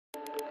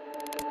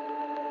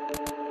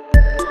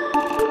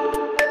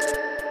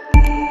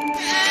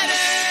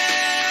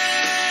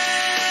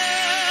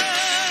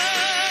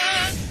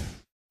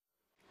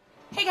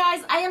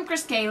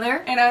Chris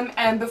Kaler. And I'm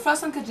Amber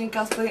from Kajin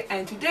Cosplay,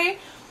 and today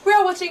we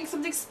are watching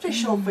something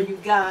special for you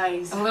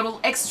guys. A little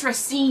extra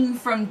scene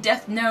from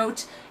Death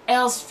Note,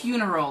 Elle's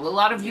funeral. A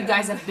lot of you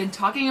guys have been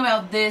talking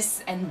about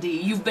this, and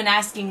you've been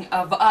asking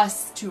of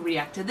us to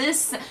react to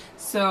this.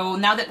 So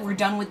now that we're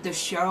done with the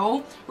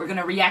show, we're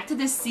gonna react to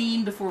this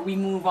scene before we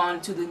move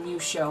on to the new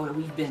show that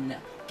we've been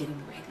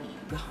getting ready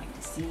behind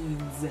the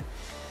scenes.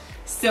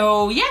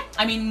 So yeah,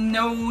 I mean,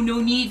 no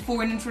need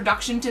for an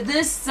introduction to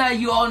this.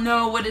 You all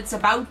know what it's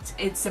about.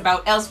 It's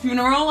about Elle's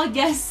funeral, I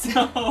guess.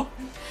 So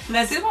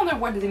I still wonder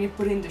why they didn't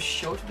put in the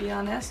show, to be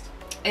honest.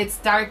 It's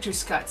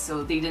director's cut,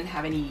 so they didn't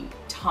have any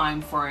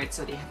time for it,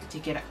 so they have to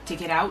take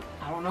it out.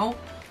 I don't know,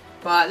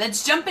 but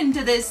let's jump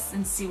into this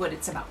and see what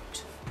it's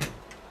about.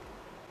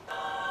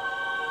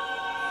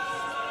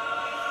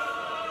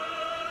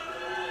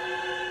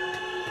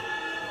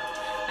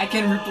 I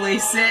can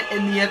replace it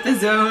in the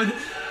episode.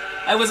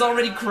 I was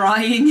already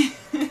crying.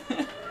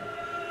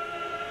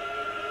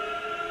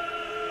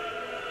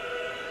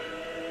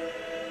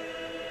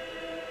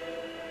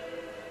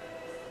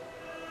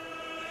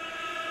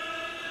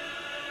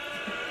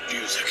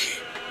 Ryuzaki,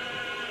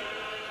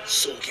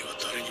 葬儀は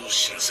誰にも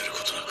知らせるこ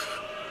となく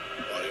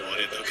我々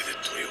だけで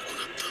執り行っ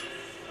た。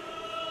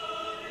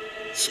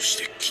そし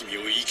て君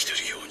を生きて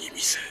るように見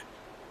せ、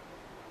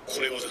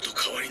これまでと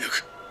変わりな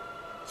く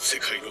世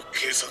界の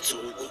警察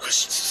を動か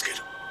し続け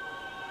る。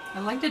 I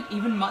like that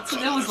even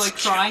Matsuda was like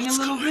crying a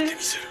little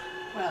bit.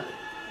 Well,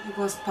 he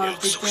was part of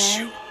the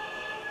gang.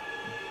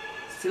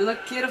 Still a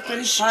kid of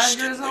 25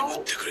 years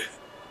old.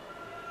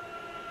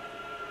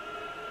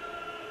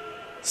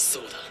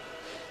 そう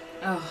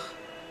だ。 Oh.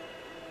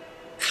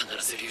 必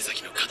ず龍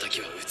崎の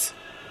仇は討つ。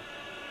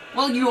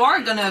 Well, you are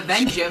gonna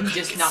avenge him,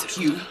 just not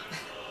you.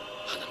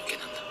 花向け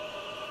なんだ。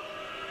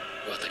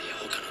渡りや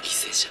他の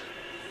犠牲者、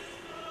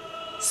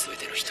全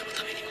ての人の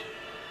ためにも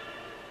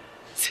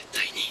絶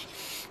対に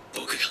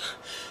僕が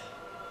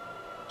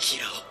キ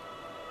ラを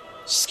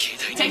死刑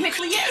台に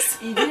送ってやる。 Technically, yes,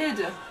 He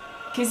did.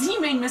 because he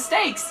made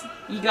mistakes.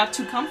 He got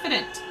too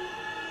confident.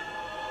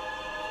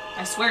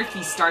 I swear if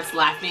he starts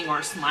laughing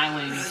or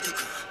smiling. ライト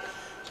君。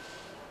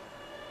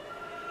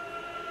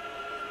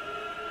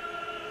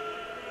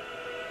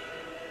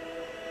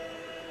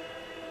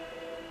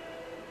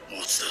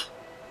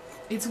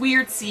 It's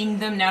weird seeing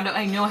them now that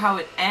I know how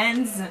it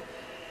ends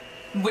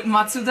with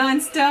Matsuda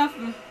and stuff.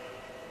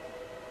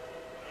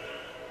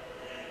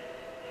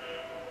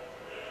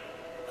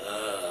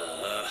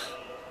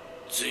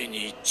 つい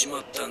に行っちま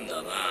ったん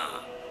だな、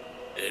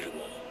エル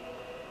モ。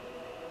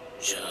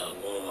じゃあ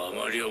もう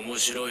あまり面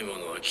白いも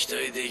のは期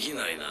待でき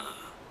ないな。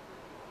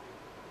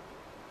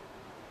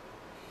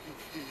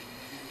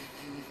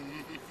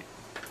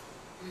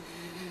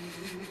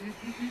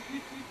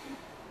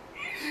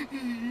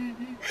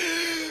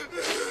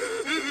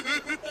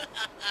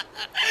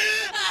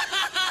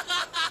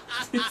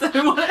He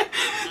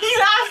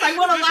laughed. I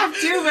want to laugh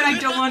too, but I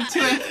don't want to.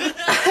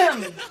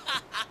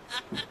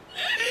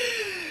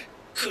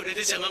 これ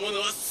で邪魔者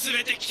は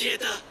全て消え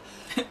た。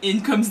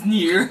 In comes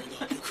near.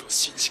 僕を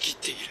信じきっ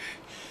ている。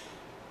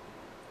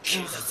警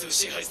察を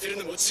支配する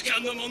のも時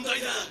間の問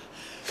題だ。ど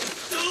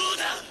う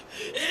だ、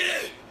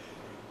エ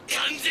ル。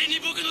完全に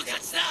僕の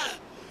勝ちだ。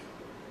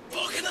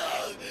僕の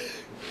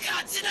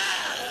勝ちだ。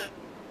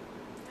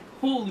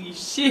 Holy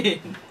shit.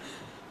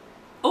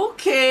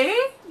 Okay,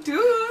 dude.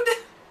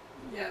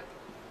 Yep.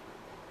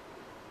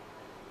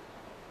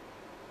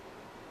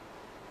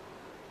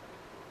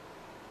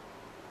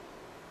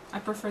 I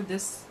prefer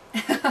this.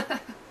 面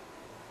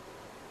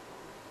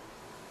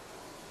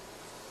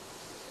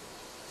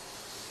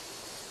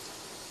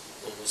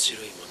白い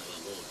ものは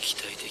もう期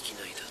待でき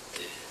ないだって、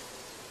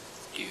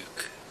リュウ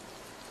ク。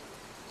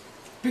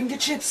 Bring the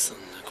chips. そん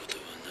なこと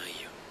はない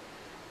よ。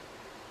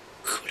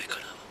これか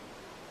らは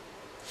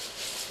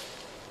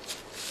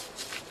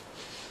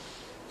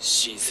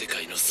新世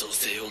界の創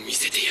生を見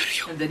せてやる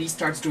よ。 And then he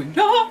starts doing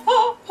no,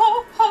 ho,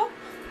 ho, ho.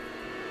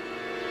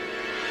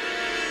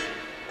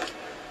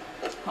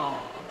 Aw.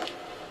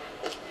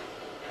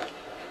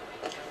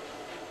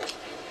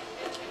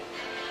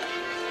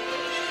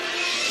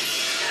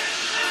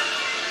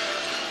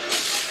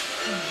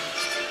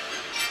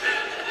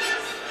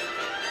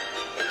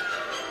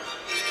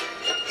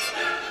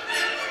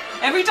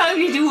 Every time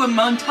we do a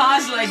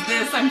montage like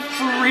this, I'm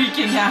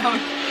freaking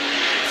out.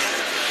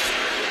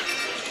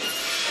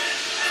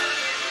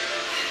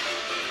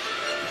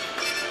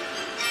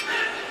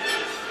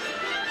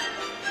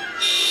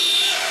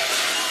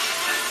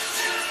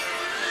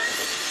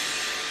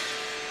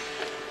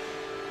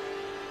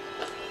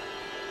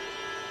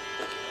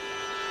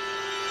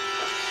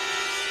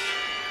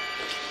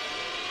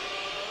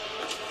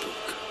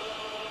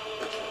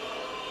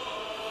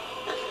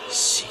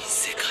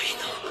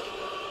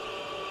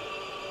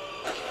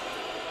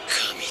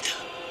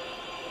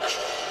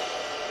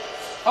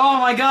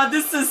 Oh my god,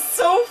 this is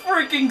so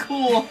freaking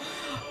cool!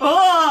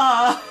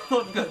 Ah,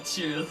 I've got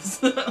chills.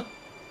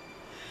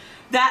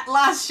 That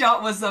last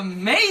shot was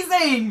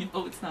amazing!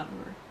 Oh, it's not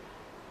over.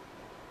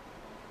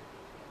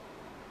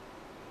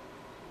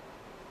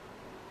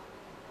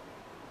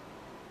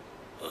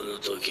 の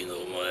時の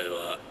お前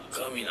は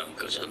神なん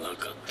かじゃなかっ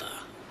た。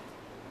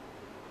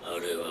あ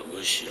れは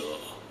むしろ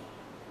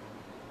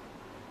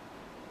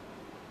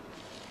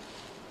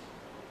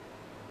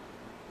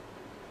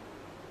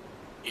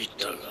言っ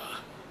たが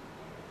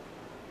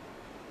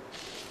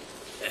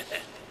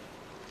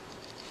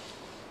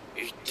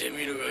言って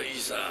みるがいい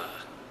さ。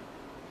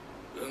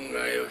運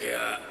が良け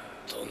ゃ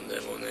とんで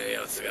もねえ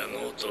やつが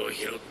ノートを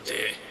拾っ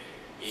て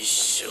一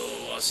生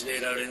忘れ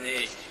られね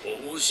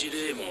え面白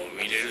えもん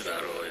見れるだ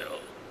ろうよ。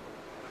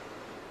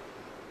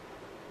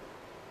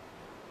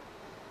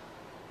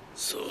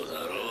そう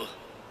だろ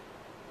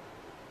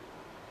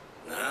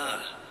うな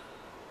あ、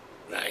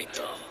ライ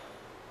ト。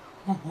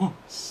Oh,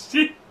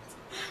 shit.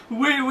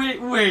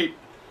 Wait.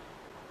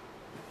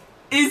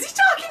 Is he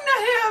talking to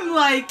him,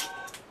 like,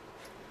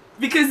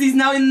 because he's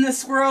now in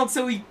this world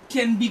so he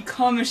can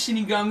become a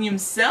Shinigami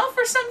himself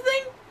or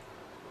something?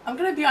 I'm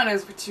gonna be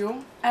honest with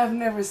you, I've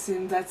never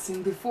seen that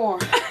scene before.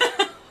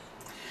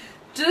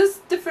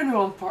 Just the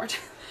funeral part.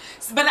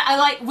 But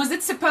was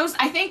it supposed,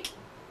 I think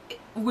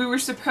we were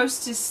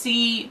supposed to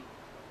see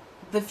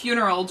the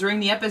funeral during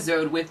the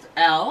episode with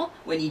L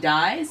when he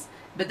dies,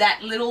 but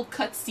that little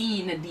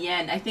cutscene at the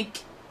end, I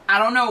think, I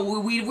don't know,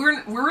 we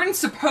weren't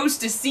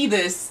supposed to see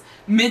this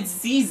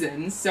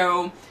mid-season,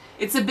 so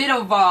it's a bit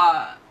of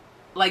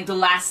like the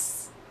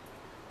last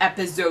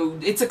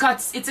episode. It's a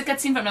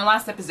cutscene from the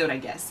last episode, I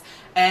guess.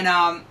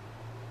 And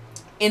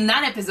in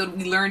that episode,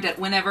 we learned that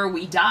whenever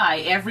we die,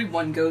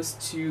 everyone goes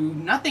to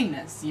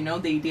nothingness. You know,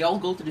 they all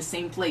go to the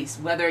same place,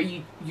 whether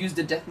you use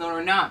the Death Note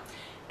or not.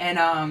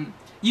 And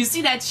you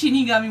see that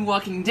Shinigami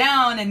walking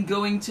down and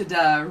going to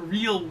the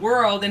real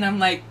world, and I'm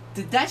like,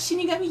 did that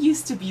Shinigami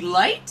used to be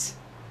light?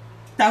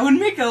 That would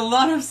make a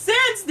lot of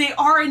sense. They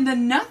are in the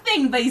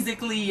nothing,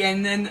 basically,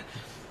 and then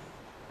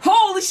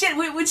holy shit,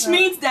 which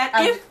means that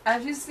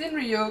have you seen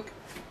Ryuk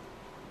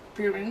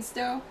appearance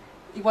though?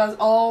 It was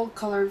all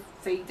color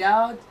fade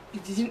out. He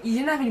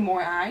didn't have any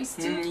more eyes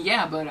too.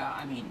 Yeah, but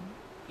I mean,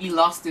 he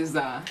lost his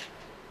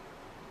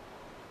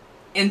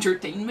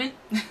entertainment.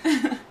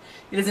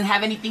 It doesn't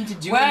have anything to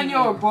do. When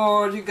you're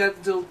bored, you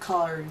got dull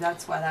color.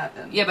 That's what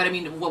happened. Yeah, but I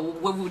mean,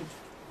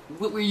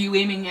 what were you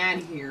aiming at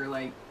here?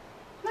 Like,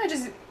 no,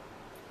 just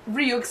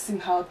Ryuk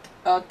seemed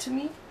odd to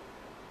me.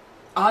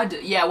 Odd?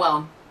 Yeah,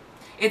 well,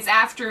 it's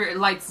after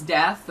Light's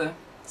death,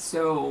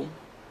 so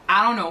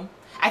I don't know.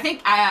 I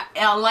think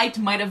Light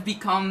might have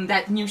become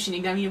that new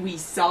Shinigami we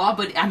saw,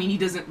 but I mean, he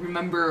doesn't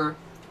remember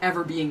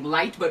ever being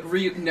Light, but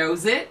Ryuk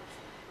knows it.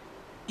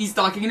 He's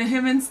talking to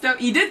him and stuff.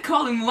 He did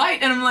call him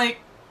Light, and I'm like,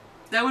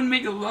 that would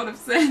make a lot of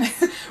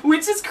sense.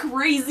 Which is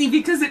crazy,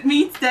 because it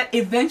means that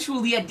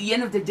eventually, at the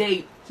end of the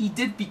day, he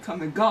did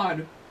become a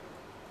god.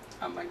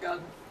 Oh my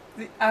god.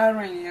 The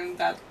irony in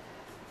that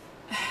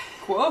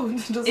quote,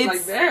 just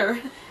like there.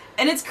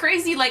 And it's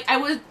crazy, like, I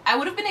would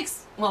have been,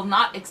 well,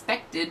 not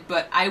expected,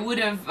 but I would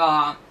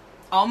have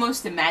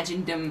almost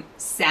imagined him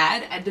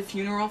sad at the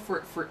funeral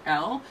for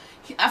L.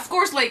 Of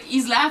course, like,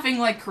 he's laughing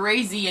like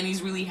crazy, and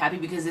he's really happy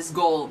because his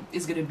goal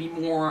is going to be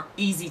more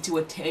easy to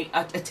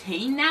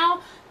attain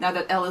now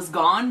that L is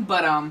gone,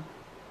 but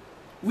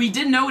we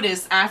did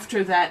notice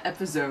after that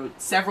episode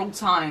several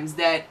times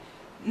that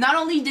not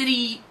only did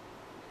he,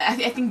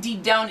 I think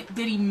deep down,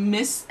 did he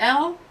miss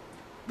L,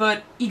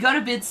 but he got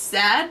a bit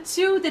sad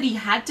too that he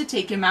had to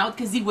take him out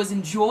because he was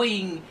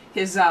enjoying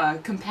his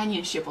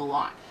companionship a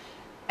lot.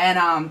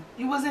 And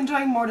he was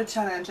enjoying more the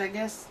challenge, I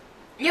guess.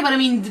 Yeah, but I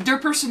mean, their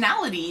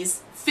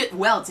personalities fit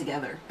well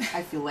together,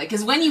 I feel like.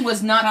 Because when he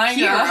was not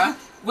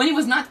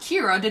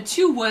Kira, the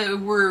two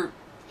were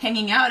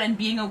hanging out and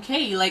being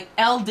okay. Like,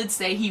 L did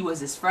say he was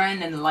his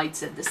friend, and Light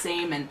said the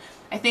same, and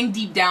I think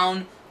deep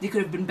down they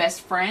could have been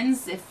best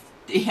friends if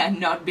they had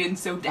not been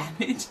so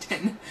damaged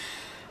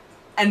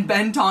and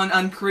bent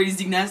on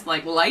craziness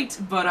like Light.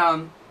 But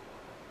I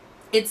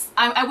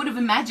would have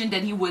imagined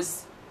that he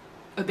was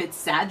a bit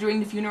sad during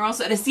the funeral,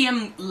 so to see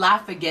him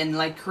laugh again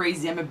like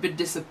crazy, I'm a bit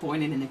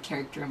disappointed in the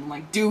character. I'm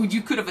like, dude,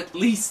 you could have at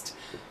least,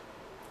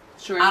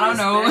 I don't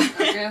know.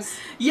 I guess.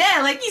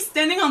 Yeah, like, he's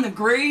standing on the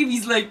grave,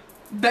 he's like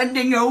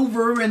bending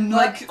over and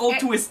like all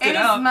twisted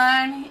up. His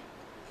man,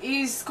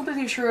 he's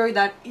completely sure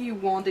that he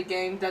won the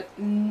game, that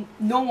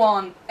no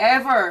one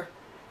ever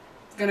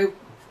is gonna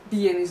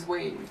be in his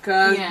way,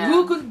 because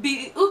who could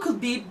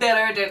be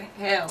better than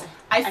hell?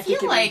 I feel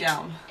like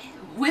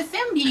with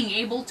him being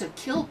able to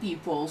kill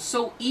people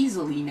so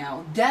easily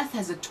now, death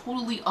has a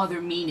totally other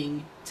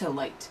meaning to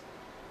Light.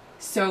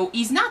 So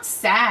he's not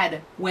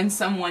sad when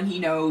someone he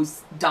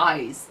knows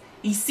dies.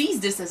 He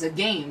sees this as a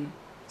game.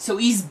 So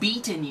he's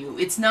beaten you.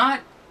 It's not,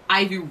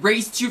 I've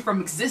erased you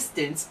from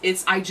existence.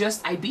 It's, I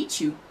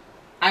beat you.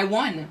 I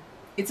won.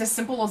 It's as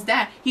simple as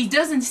that. He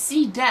doesn't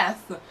see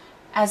death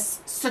as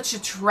such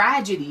a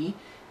tragedy,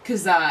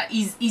 because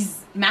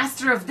he's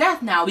master of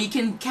death now. He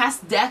can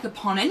cast death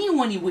upon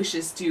anyone he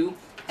wishes to,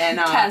 and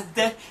cast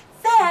death.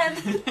 So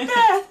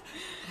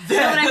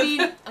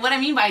what I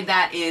mean by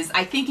that is,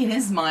 I think in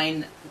his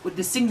mind, with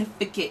the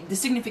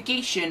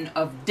signification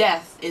of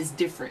death is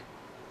different.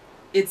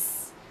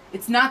 It's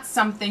It's not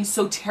something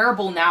so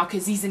terrible now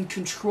because he's in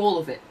control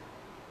of it.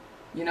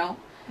 You know?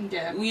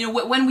 Yeah. You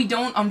know, when we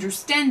don't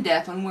understand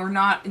death, when we're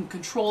not in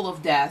control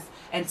of death,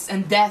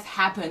 and death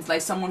happens,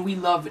 like someone we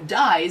love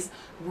dies,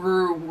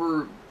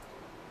 we're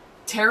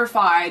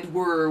terrified,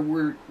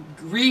 we're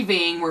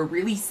grieving, we're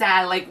really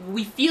sad, like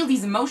we feel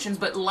these emotions,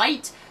 but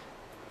Light,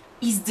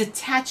 he's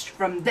detached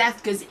from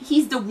death because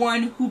he's the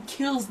one who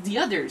kills the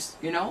others,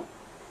 you know?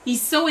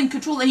 He's so in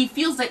control that he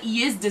feels that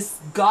he is this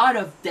god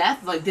of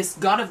death, like this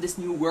god of this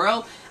new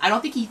world. I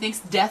don't think he thinks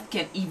death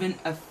can even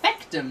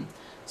affect him.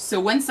 So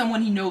when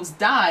someone he knows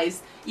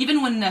dies,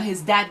 even when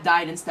his dad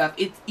died and stuff,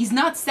 he's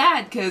not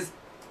sad because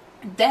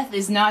death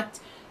is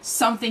not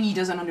something he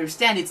doesn't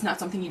understand. It's not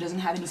something he doesn't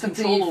have any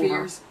control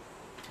over.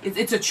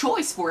 It's a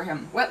choice for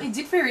him. Well, he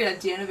did fear it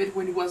at the end of it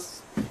when he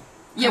was...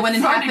 Yeah, when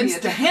it happens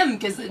to him,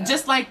 because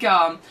just like,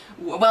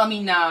 well, I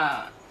mean,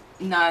 not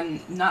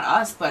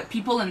us, but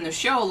people in the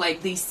show,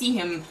 like, they see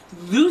him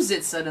lose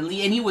it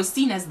suddenly, and he was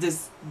seen as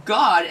this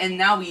god, and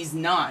now he's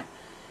not.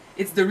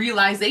 It's the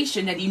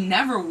realization that he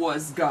never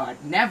was God.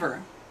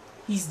 Never.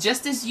 He's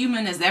just as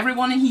human as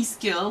everyone he's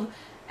killed,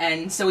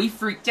 and so he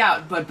freaked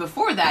out. But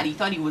before that, he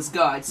thought he was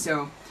God.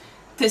 So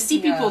to see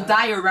people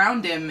die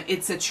around him,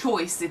 it's a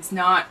choice. It's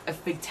not a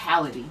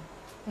fatality.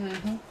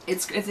 Mm-hmm.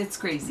 It's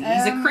crazy.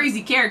 He's a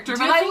crazy character,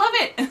 but I love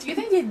it. Do you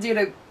think they did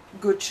a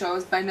good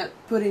choice by not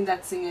putting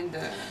that scene in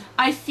the...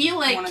 I feel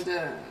like...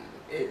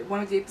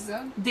 one of the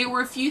episodes? There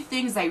were a few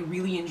things I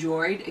really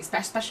enjoyed,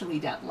 especially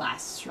that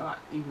last shot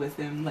with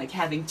him, like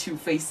having two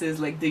faces,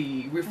 like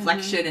the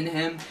reflection in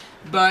him.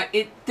 But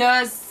it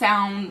does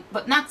sound,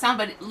 but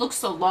it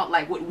looks a lot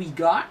like what we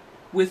got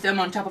with him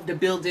on top of the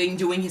building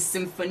doing his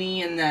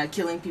symphony and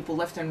killing people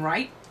left and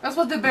right. That's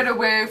what the better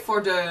way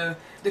for the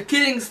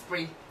killing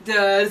spree.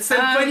 The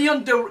symphony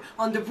on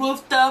the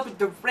rooftop with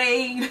the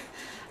rain.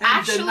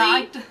 Actually, the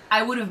night.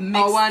 I would have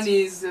mixed. One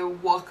is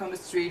walk on the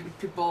street with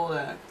people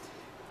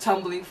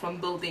tumbling from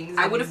buildings.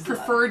 I would have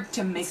preferred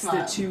to mix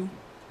the two.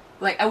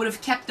 Like, I would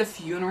have kept the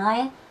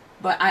funeral,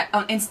 but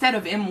instead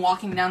of him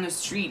walking down the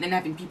street and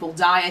having people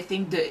die, I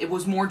think that it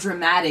was more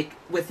dramatic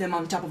with him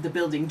on top of the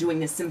building doing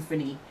the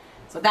symphony.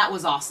 So that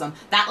was awesome.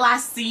 That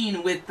last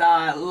scene with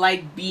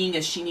Light being a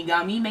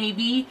Shinigami,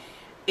 maybe,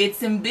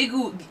 it's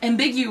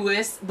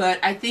ambiguous, but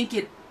I think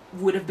it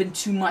would have been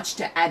too much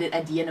to add it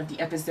at the end of the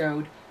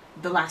episode,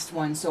 the last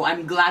one. So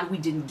I'm glad we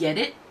didn't get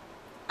it.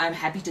 I'm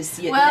happy to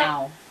see it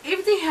now.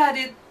 If they had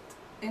it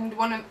in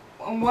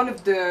one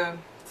of the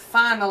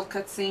final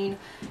cutscene,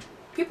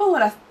 people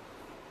would have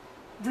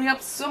bring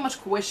up so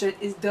much question: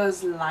 is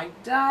does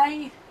Light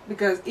die?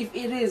 Because if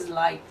it is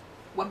Light,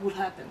 what would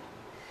happen?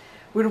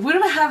 We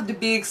wouldn't have the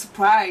big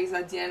surprise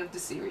at the end of the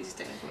series,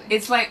 technically.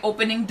 It's like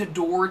opening the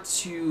door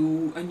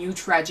to a new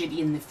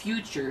tragedy in the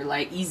future.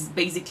 Like, he's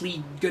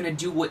basically gonna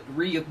do what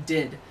Ryuk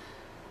did.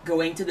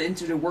 Going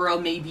into the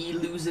world, maybe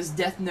lose his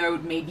Death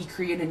Note, maybe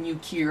create a new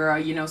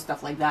Kira, you know,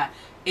 stuff like that.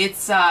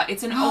 It's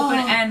an open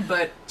end,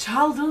 but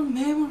childhood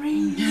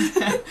memory.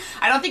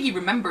 I don't think he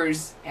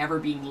remembers ever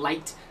being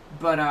Light,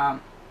 but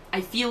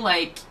I feel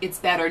like it's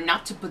better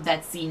not to put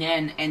that scene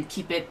in and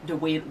keep it the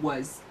way it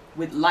was,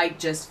 with Light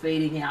just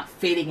fading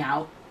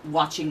out,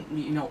 watching,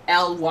 you know,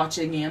 L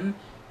watching him,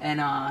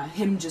 and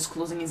him just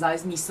closing his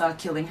eyes, Misa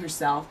killing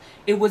herself.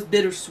 It was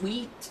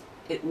bittersweet.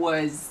 It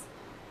was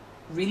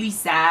really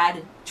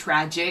sad,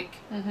 tragic.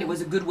 It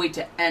was a good way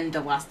to end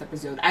the last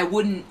episode. I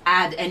wouldn't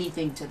add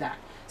anything to that.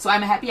 So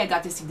I'm happy I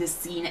got to see this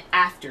scene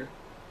after.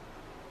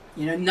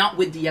 You know, not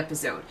with the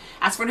episode.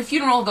 As for the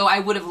funeral, though, I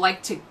would have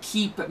liked to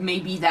keep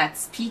maybe that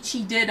speech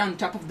he did on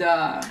top of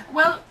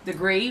the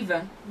grave.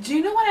 Do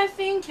you know what I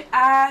think?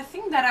 I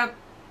think that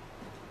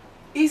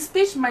his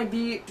speech might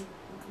be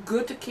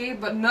good to keep,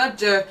 but not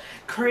the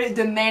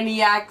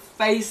maniac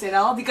face and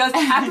all, because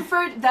I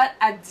preferred that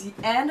at the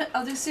end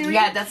of the series.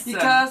 Yeah, that's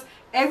because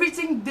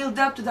everything built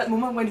up to that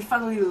moment when he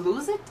finally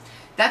lose it.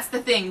 That's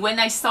the thing. When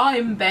I saw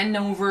him bend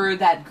over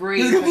that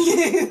grave,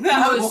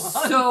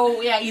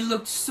 he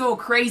looked so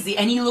crazy,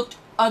 and he looked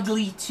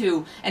ugly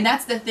too. And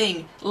that's the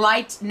thing.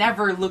 Light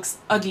never looks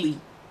ugly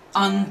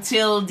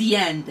until the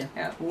end,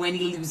 when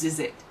he loses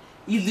it.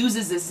 He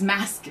loses his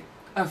mask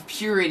of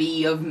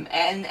purity,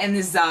 and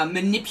his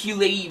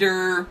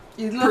manipulator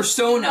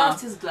persona. He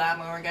lost his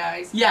glamour,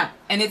 guys. Yeah,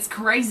 and it's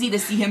crazy to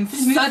see him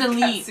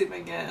suddenly.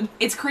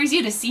 It's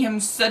crazy to see him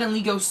suddenly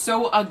go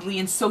so ugly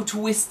and so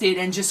twisted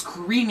and just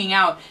screaming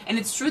out. And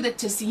it's true that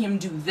to see him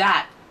do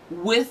that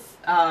with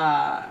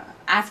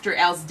after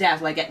L's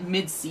death, like at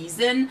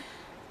mid-season,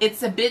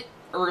 it's a bit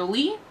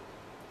early.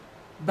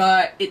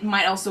 But it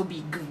might also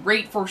be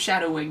great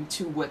foreshadowing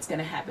to what's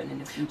gonna happen in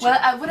the future. Well,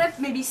 I would have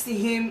maybe seen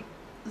him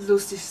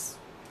lose his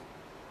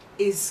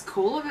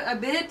cool a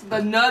bit,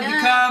 but not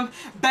become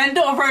bend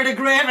over the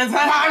grave and say,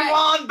 "I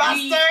won,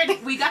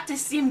 bastard!" We got to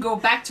see him go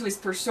back to his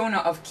persona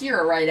of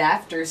Kira right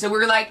after, so we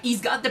were like,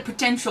 he's got the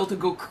potential to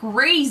go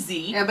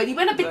crazy. Yeah, but he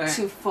went a bit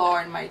too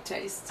far in my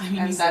taste. I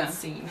mean, that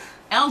scene.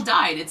 L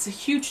died. It's a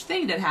huge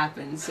thing that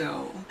happened,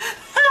 so.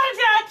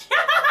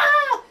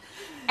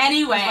 And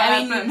Anyway, That's I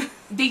what mean, happened.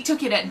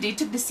 they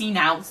took the scene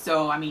out,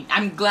 so I mean,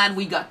 I'm glad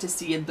we got to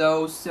see it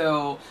though.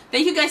 So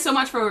thank you guys so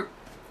much for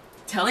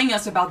telling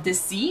us about this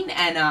scene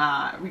and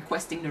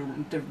requesting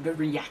the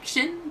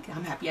reaction.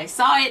 I'm happy I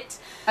saw it.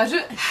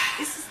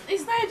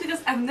 It's nice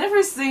because I've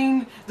never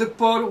seen the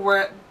part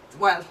where,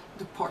 well,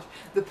 the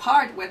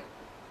part where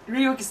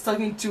Ryuk is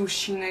talking to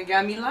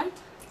Shinigami Light.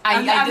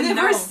 I've didn't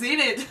never know. seen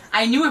it.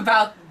 I knew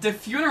about the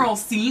funeral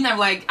scene. I'm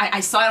like, I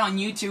saw it on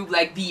YouTube.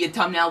 Like the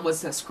thumbnail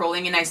was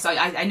scrolling, and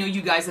I know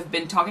you guys have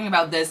been talking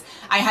about this.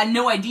 I had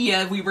no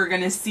idea we were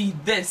gonna see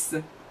this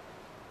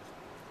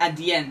at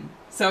the end.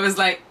 So I was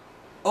like,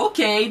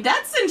 okay,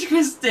 that's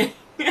interesting.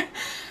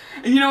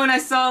 You know, when I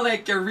saw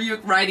like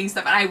Ryuk writing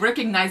stuff, and I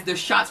recognized the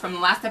shots from the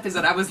last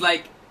episode, I was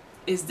like,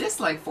 is this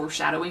like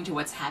foreshadowing to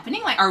what's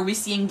happening? Like, are we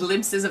seeing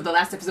glimpses of the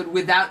last episode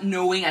without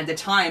knowing at the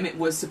time it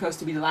was supposed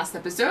to be the last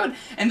episode?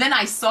 And then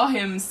I saw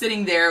him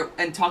sitting there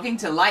and talking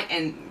to Light,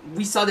 and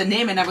we saw the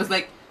name, and I was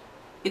like,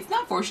 it's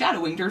not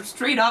foreshadowing. They're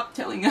straight up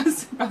telling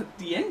us about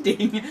the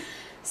ending.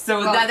 So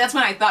Well, that's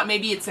when I thought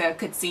maybe it's a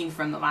cutscene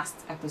from the last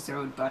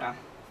episode, but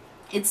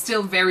it's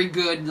still very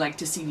good, like,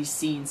 to see these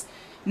scenes.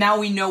 Now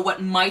we know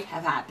what might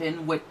have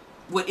happened, what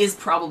is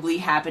probably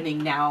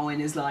happening now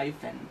in his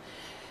life, and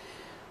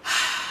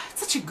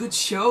such a good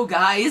show,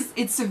 guys.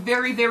 It's a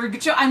very, very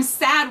good show. I'm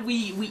sad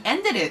we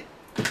ended it.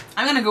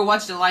 I'm gonna go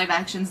watch the live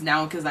actions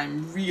now because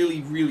I'm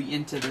really, really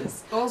into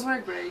this. Those were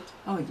great.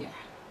 Oh yeah.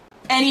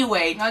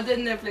 Anyway, Not the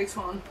Netflix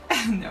one.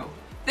 no.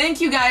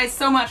 Thank you guys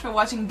so much for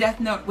watching Death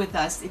Note with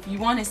us. If you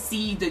want to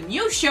see the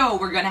new show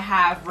we're gonna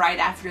have right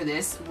after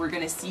this, we're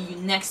gonna see you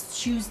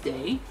next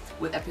Tuesday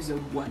with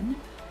episode 1.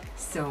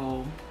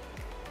 So,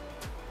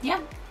 yeah.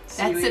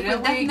 That's it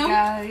with Death Note.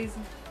 Guys.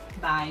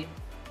 Bye.